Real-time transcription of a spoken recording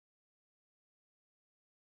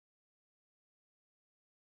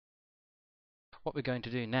What we're going to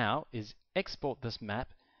do now is export this map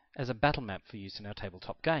as a battle map for use in our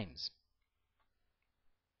tabletop games.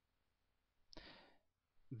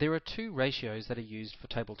 There are two ratios that are used for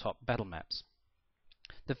tabletop battle maps.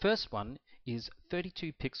 The first one is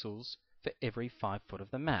 32 pixels for every 5 foot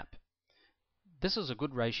of the map. This is a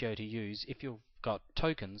good ratio to use if you've got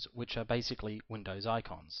tokens which are basically Windows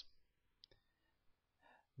icons.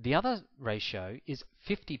 The other ratio is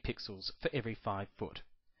 50 pixels for every 5 foot.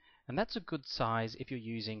 And that's a good size if you're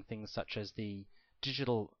using things such as the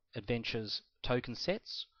Digital Adventures token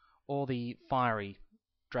sets or the Fiery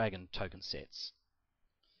Dragon token sets.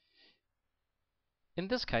 In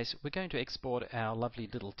this case, we're going to export our lovely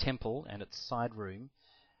little temple and its side room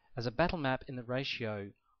as a battle map in the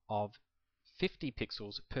ratio of 50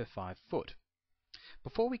 pixels per 5 foot.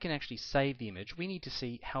 Before we can actually save the image, we need to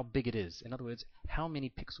see how big it is. In other words, how many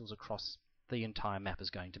pixels across the entire map is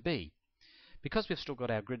going to be. Because we've still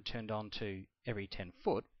got our grid turned on to every 10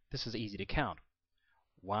 foot, this is easy to count.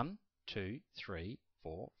 1, 2, 3,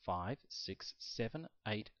 4, 5, 6, 7,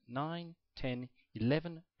 8, 9, 10,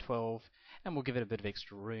 11, 12, and we'll give it a bit of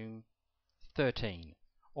extra room, 13,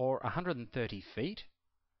 or 130 feet.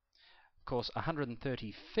 Of course,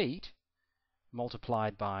 130 feet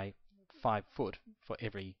multiplied by 5 foot for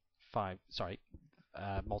every 5,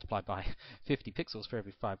 multiplied by 50 pixels for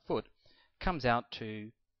every 5 foot comes out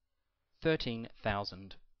to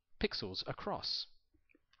 13,000 pixels across.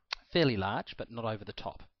 Fairly large, but not over the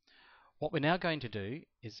top. What we're now going to do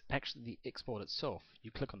is actually the export itself.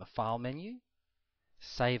 You click on the File menu,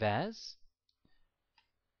 Save As,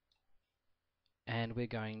 and we're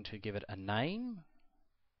going to give it a name,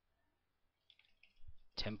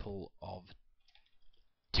 Temple of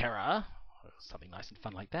Terror, or something nice and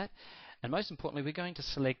fun like that. And most importantly, we're going to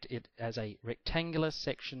select it as a rectangular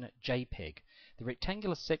section JPEG. The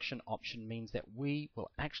rectangular section option means that we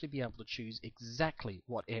will actually be able to choose exactly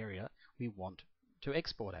what area we want to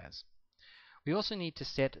export as. We also need to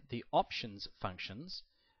set the options functions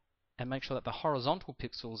and make sure that the horizontal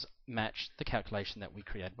pixels match the calculation that we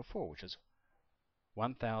created before, which is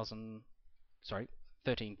 13,000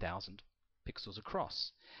 pixels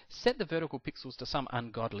across. Set the vertical pixels to some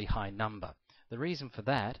ungodly high number. The reason for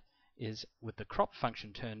that is with the crop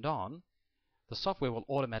function turned on, the software will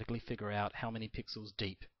automatically figure out how many pixels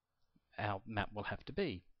deep our map will have to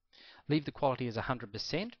be. Leave the quality as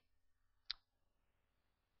 100%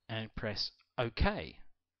 and press OK.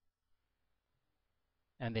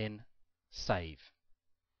 And then save.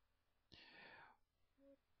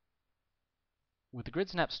 With the grid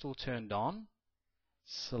snap still turned on,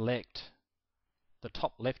 select the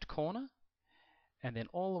top left corner and then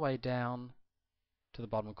all the way down to the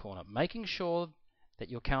bottom corner, making sure that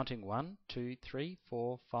you're counting 1, 2, 3,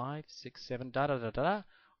 4, 5, 6, 7,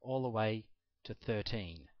 all the way to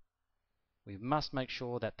 13. We must make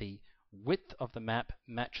sure that the width of the map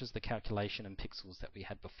matches the calculation in pixels that we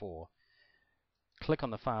had before. Click on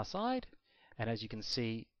the far side, and as you can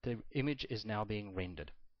see, the image is now being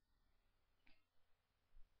rendered.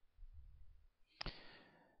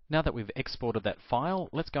 Now that we've exported that file,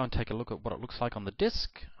 let's go and take a look at what it looks like on the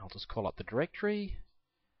disk. I'll just call up the directory,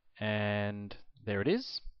 and there it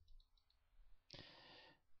is.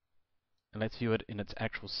 And let's view it in its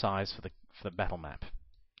actual size for the battle map.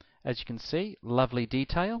 As you can see, lovely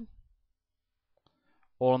detail,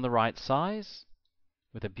 all on the right size,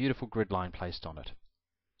 with a beautiful grid line placed on it.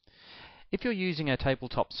 If you're using a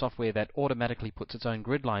tabletop software that automatically puts its own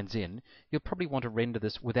grid lines in, you'll probably want to render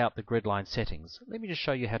this without the grid line settings. Let me just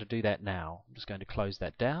show you how to do that now. I'm just going to close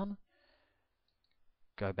that down,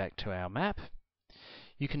 go back to our map.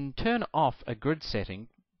 You can turn off a grid setting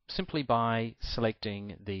simply by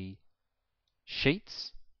selecting the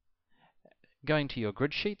sheets, going to your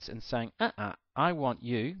grid sheets and saying, I want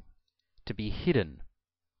you to be hidden.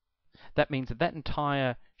 That means that that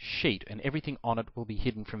entire sheet and everything on it will be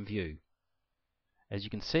hidden from view. As you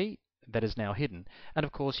can see, that is now hidden. And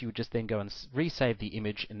of course, you would just then go and resave the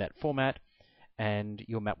image in that format, and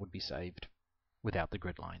your map would be saved without the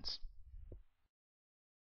grid lines.